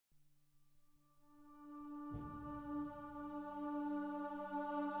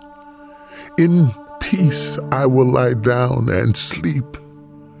In peace I will lie down and sleep.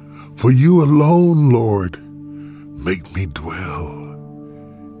 For you alone, Lord, make me dwell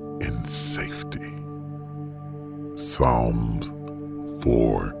in safety. Psalms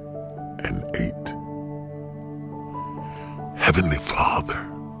 4 and 8. Heavenly Father,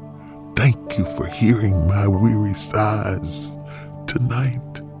 thank you for hearing my weary sighs tonight.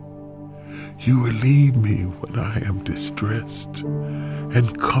 You relieve me when I am distressed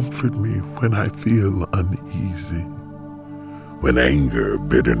and comfort me when I feel uneasy. When anger,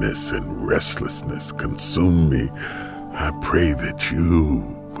 bitterness, and restlessness consume me, I pray that you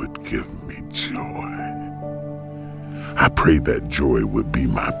would give me joy. I pray that joy would be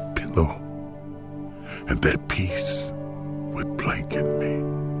my pillow and that peace would blanket me.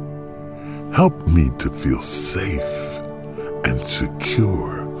 Help me to feel safe and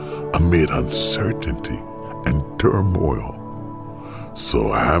secure amid uncertainty and turmoil,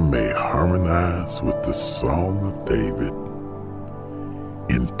 so I may harmonize with the Song of David.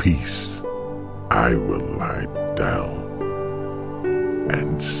 In peace I will lie down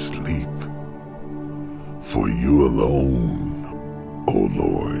and sleep. For you alone, O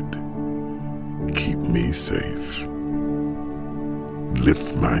Lord, keep me safe.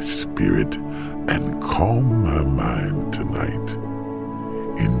 Lift my spirit and calm my mind tonight.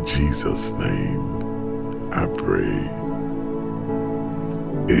 In Jesus' name I pray.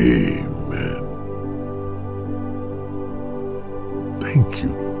 Amen. Thank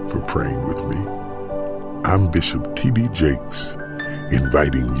you for praying with me. I'm Bishop T.D. Jakes,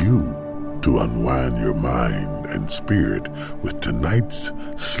 inviting you to unwind your mind and spirit with tonight's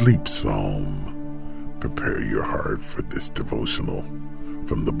sleep psalm. Prepare your heart for this devotional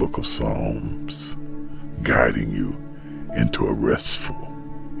from the book of Psalms, guiding you into a restful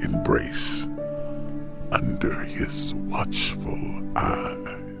embrace under his watchful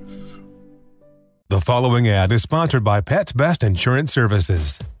eyes. The following ad is sponsored by Pets Best Insurance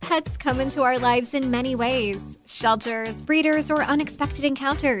Services. Pets come into our lives in many ways. Shelters, breeders, or unexpected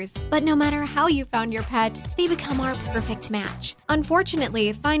encounters. But no matter how you found your pet, they become our perfect match.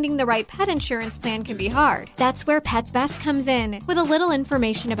 Unfortunately, finding the right pet insurance plan can be hard. That's where Pets Best comes in. With a little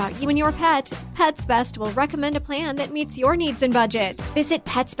information about you and your pet, Pets Best will recommend a plan that meets your needs and budget. Visit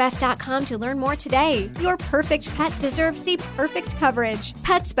PetsBest.com to learn more today. Your perfect pet deserves the perfect coverage.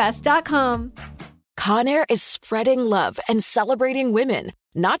 PetsBest.com. Conair is spreading love and celebrating women,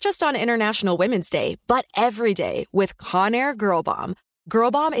 not just on International Women's Day, but every day with Conair Girl Bomb. Girl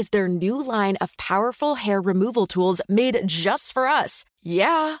Bomb is their new line of powerful hair removal tools made just for us.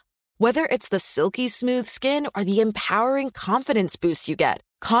 Yeah. Whether it's the silky smooth skin or the empowering confidence boost you get,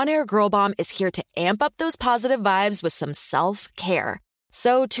 Conair Girl Bomb is here to amp up those positive vibes with some self-care.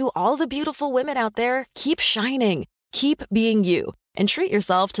 So to all the beautiful women out there, keep shining, keep being you, and treat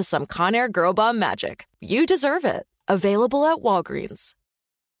yourself to some Conair Girl Bomb magic. You deserve it. Available at Walgreens.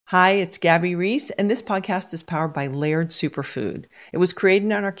 Hi, it's Gabby Reese, and this podcast is powered by Laird Superfood. It was created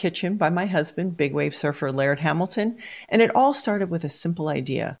in our kitchen by my husband, big wave surfer Laird Hamilton, and it all started with a simple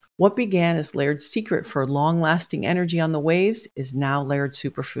idea. What began as Laird's secret for long-lasting energy on the waves is now Laird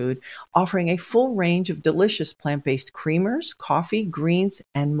Superfood, offering a full range of delicious plant-based creamers, coffee, greens,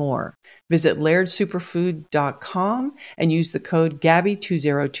 and more. Visit lairdsuperfood.com and use the code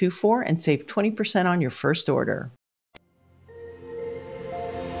GABBY2024 and save 20% on your first order.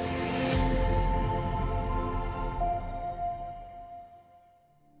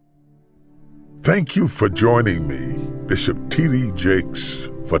 Thank you for joining me, Bishop T.D.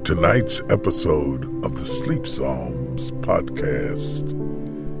 Jakes, for tonight's episode of the Sleep Psalms podcast.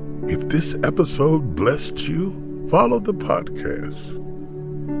 If this episode blessed you, follow the podcast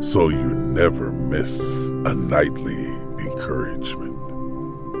so you never miss a nightly encouragement.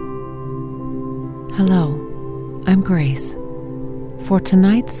 Hello, I'm Grace. For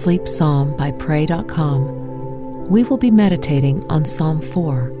tonight's Sleep Psalm by Pray.com, we will be meditating on Psalm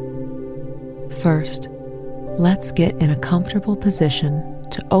 4. First, let's get in a comfortable position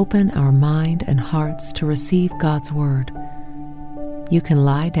to open our mind and hearts to receive God's Word. You can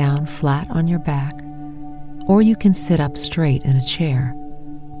lie down flat on your back, or you can sit up straight in a chair.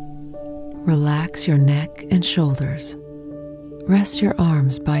 Relax your neck and shoulders. Rest your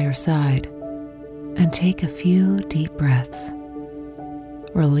arms by your side, and take a few deep breaths.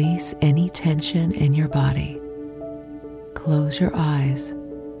 Release any tension in your body. Close your eyes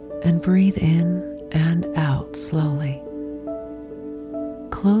and breathe in and out slowly.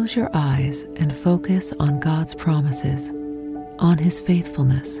 Close your eyes and focus on God's promises, on His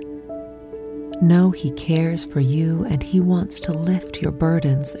faithfulness. Know He cares for you and He wants to lift your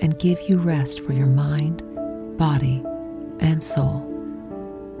burdens and give you rest for your mind, body, and soul.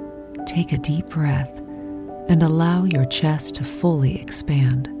 Take a deep breath and allow your chest to fully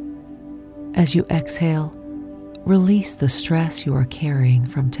expand. As you exhale, release the stress you are carrying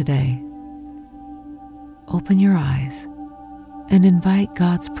from today. Open your eyes and invite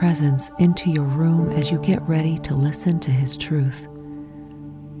God's presence into your room as you get ready to listen to His truth.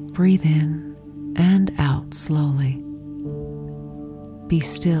 Breathe in and out slowly. Be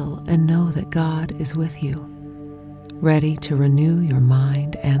still and know that God is with you, ready to renew your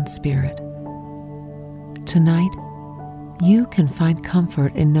mind and spirit. Tonight, you can find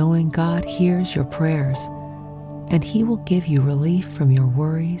comfort in knowing God hears your prayers, and He will give you relief from your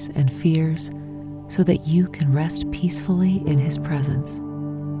worries and fears so that you can rest peacefully in His presence.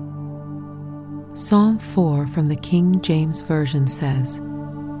 Psalm 4 from the King James Version says,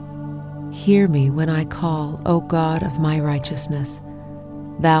 "Hear me when I call, O God of my righteousness.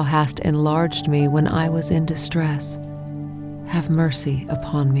 Thou hast enlarged me when I was in distress. Have mercy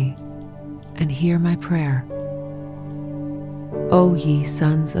upon me, and hear my prayer. O ye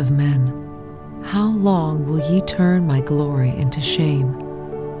sons of men, how long will ye turn my glory into shame?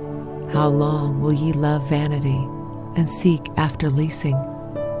 How long will ye love vanity and seek after leasing?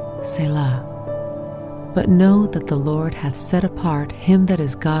 Selah. But know that the Lord hath set apart him that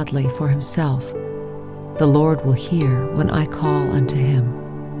is godly for himself. The Lord will hear when I call unto him.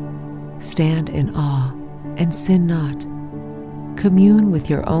 Stand in awe and sin not. Commune with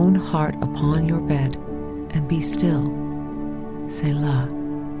your own heart upon your bed, and be still. Selah.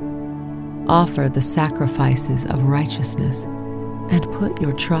 Offer the sacrifices of righteousness, and put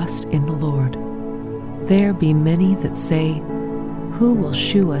your trust in the Lord. There be many that say, Who will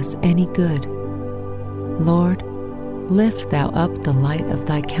shew us any good? Lord, lift thou up the light of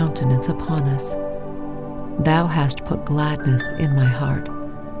thy countenance upon us. Thou hast put gladness in my heart,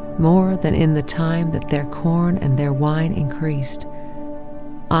 more than in the time that their corn and their wine increased.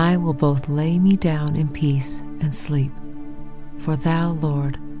 I will both lay me down in peace and sleep, for thou,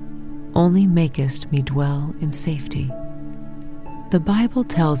 Lord, only makest me dwell in safety. The Bible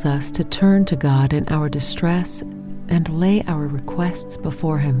tells us to turn to God in our distress and lay our requests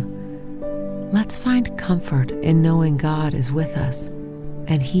before Him. Let's find comfort in knowing God is with us,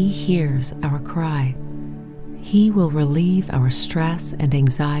 and He hears our cry. He will relieve our stress and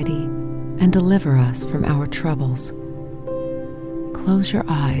anxiety and deliver us from our troubles. Close your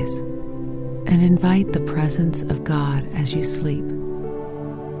eyes and invite the presence of God as you sleep.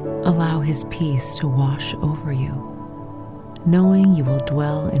 Allow His peace to wash over you, knowing you will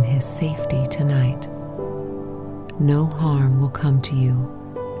dwell in His safety tonight. No harm will come to you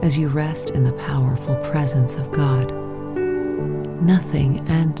as you rest in the powerful presence of God. Nothing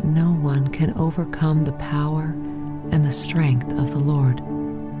and no one can overcome the power and the strength of the Lord.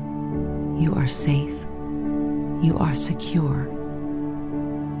 You are safe. You are secure.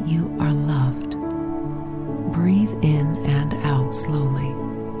 You are loved. Breathe in and out slowly.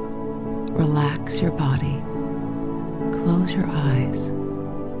 Relax your body. Close your eyes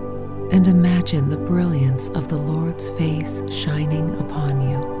and imagine the brilliance of the Lord's face shining upon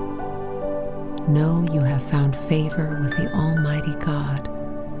you. Know you have found favor with the Almighty God.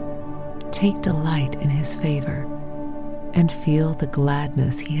 Take delight in His favor and feel the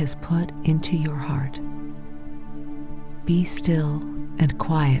gladness He has put into your heart. Be still and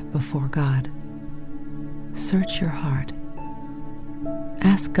quiet before God. Search your heart.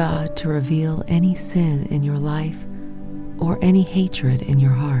 Ask God to reveal any sin in your life or any hatred in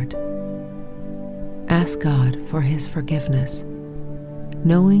your heart. Ask God for His forgiveness,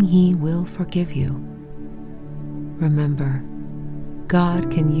 knowing He will forgive you. Remember,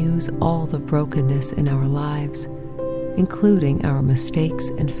 God can use all the brokenness in our lives, including our mistakes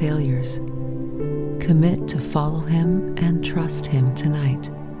and failures. Commit to follow Him and trust Him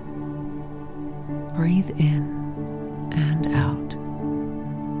tonight. Breathe in and out.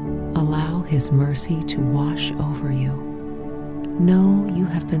 Allow His mercy to wash over you. Know you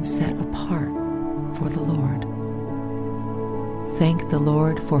have been set apart for the Lord. Thank the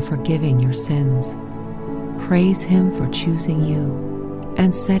Lord for forgiving your sins. Praise Him for choosing you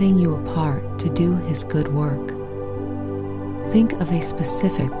and setting you apart to do His good work. Think of a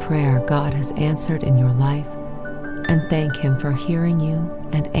specific prayer God has answered in your life and thank Him for hearing you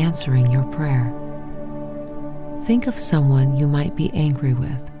and answering your prayer. Think of someone you might be angry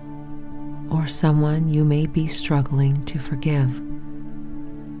with, or someone you may be struggling to forgive.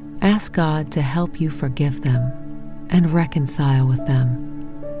 Ask God to help you forgive them and reconcile with them.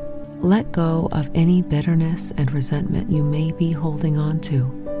 Let go of any bitterness and resentment you may be holding on to.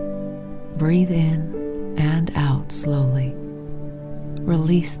 Breathe in and out slowly.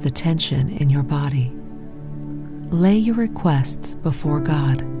 Release the tension in your body. Lay your requests before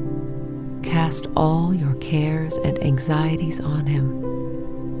God. Cast all your cares and anxieties on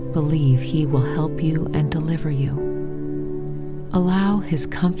him. Believe he will help you and deliver you. Allow his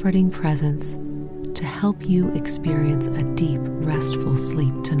comforting presence to help you experience a deep, restful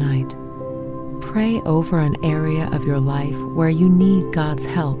sleep tonight. Pray over an area of your life where you need God's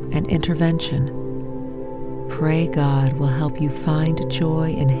help and intervention. Pray God will help you find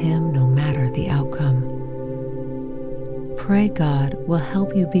joy in him no matter the outcome. Pray God will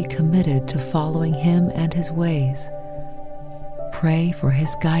help you be committed to following him and his ways. Pray for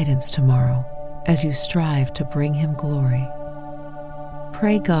his guidance tomorrow as you strive to bring him glory.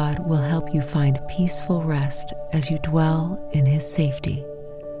 Pray God will help you find peaceful rest as you dwell in his safety.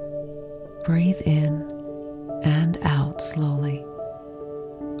 Breathe in and out slowly.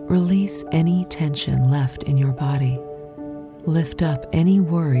 Release any tension left in your body. Lift up any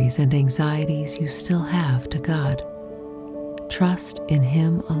worries and anxieties you still have to God. Trust in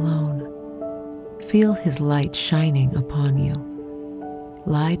him alone. Feel his light shining upon you.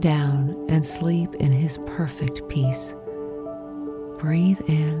 Lie down and sleep in his perfect peace. Breathe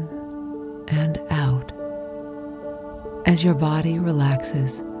in and out. As your body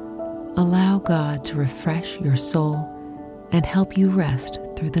relaxes, allow God to refresh your soul and help you rest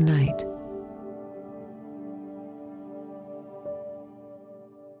through the night.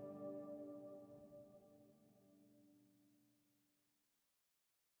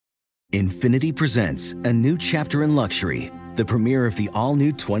 Infiniti presents a new chapter in luxury, the premiere of the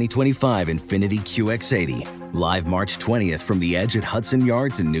all-new 2025 Infiniti QX80, live March 20th from the Edge at Hudson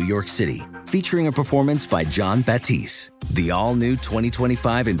Yards in New York City, featuring a performance by Jon Batiste. The all-new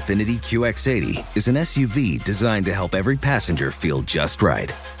 2025 Infiniti QX80 is an SUV designed to help every passenger feel just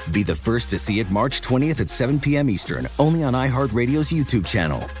right. Be the first to see it March 20th at 7 p.m. Eastern, only on iHeartRadio's YouTube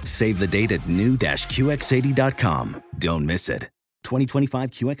channel. Save the date at new-QX80.com. Don't miss it.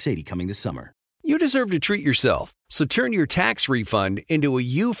 2025 QX80 coming this summer. You deserve to treat yourself, so turn your tax refund into a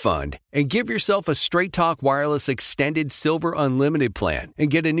U-Fund and give yourself a Straight Talk Wireless Extended Silver Unlimited plan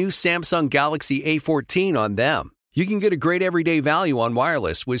and get a new Samsung Galaxy A14 on them. You can get a great everyday value on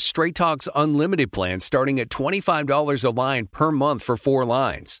wireless with Straight Talk's Unlimited plan starting at $25 a line per month for 4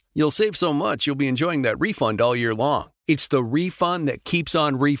 lines. You'll save so much you'll be enjoying that refund all year long. It's the refund that keeps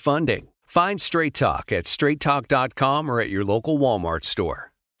on refunding. Find Straight Talk at straighttalk.com or at your local Walmart store.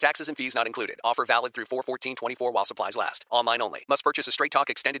 Taxes and fees not included. Offer valid through 4/14/24 while supplies last. Online only. Must purchase a Straight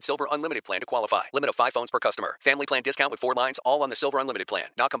Talk Extended Silver Unlimited plan to qualify. Limit of 5 phones per customer. Family plan discount with 4 lines, all on the Silver Unlimited plan.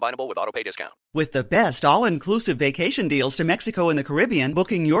 Not combinable with autopay discount. With the best all-inclusive vacation deals to Mexico and the Caribbean,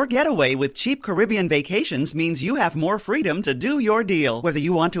 booking your getaway with Cheap Caribbean Vacations means you have more freedom to do your deal. Whether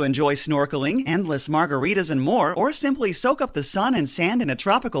you want to enjoy snorkeling, endless margaritas and more, or simply soak up the sun and sand in a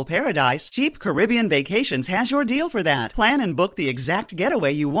tropical paradise, Cheap Caribbean Vacations has your deal for that. Plan and book the exact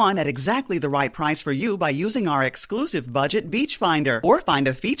getaway you want at exactly the right price for you by using our exclusive budget Beach Finder, or find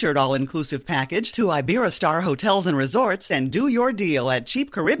a featured all-inclusive package to Iberostar Hotels and Resorts and do your deal at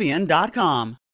cheapcaribbean.com.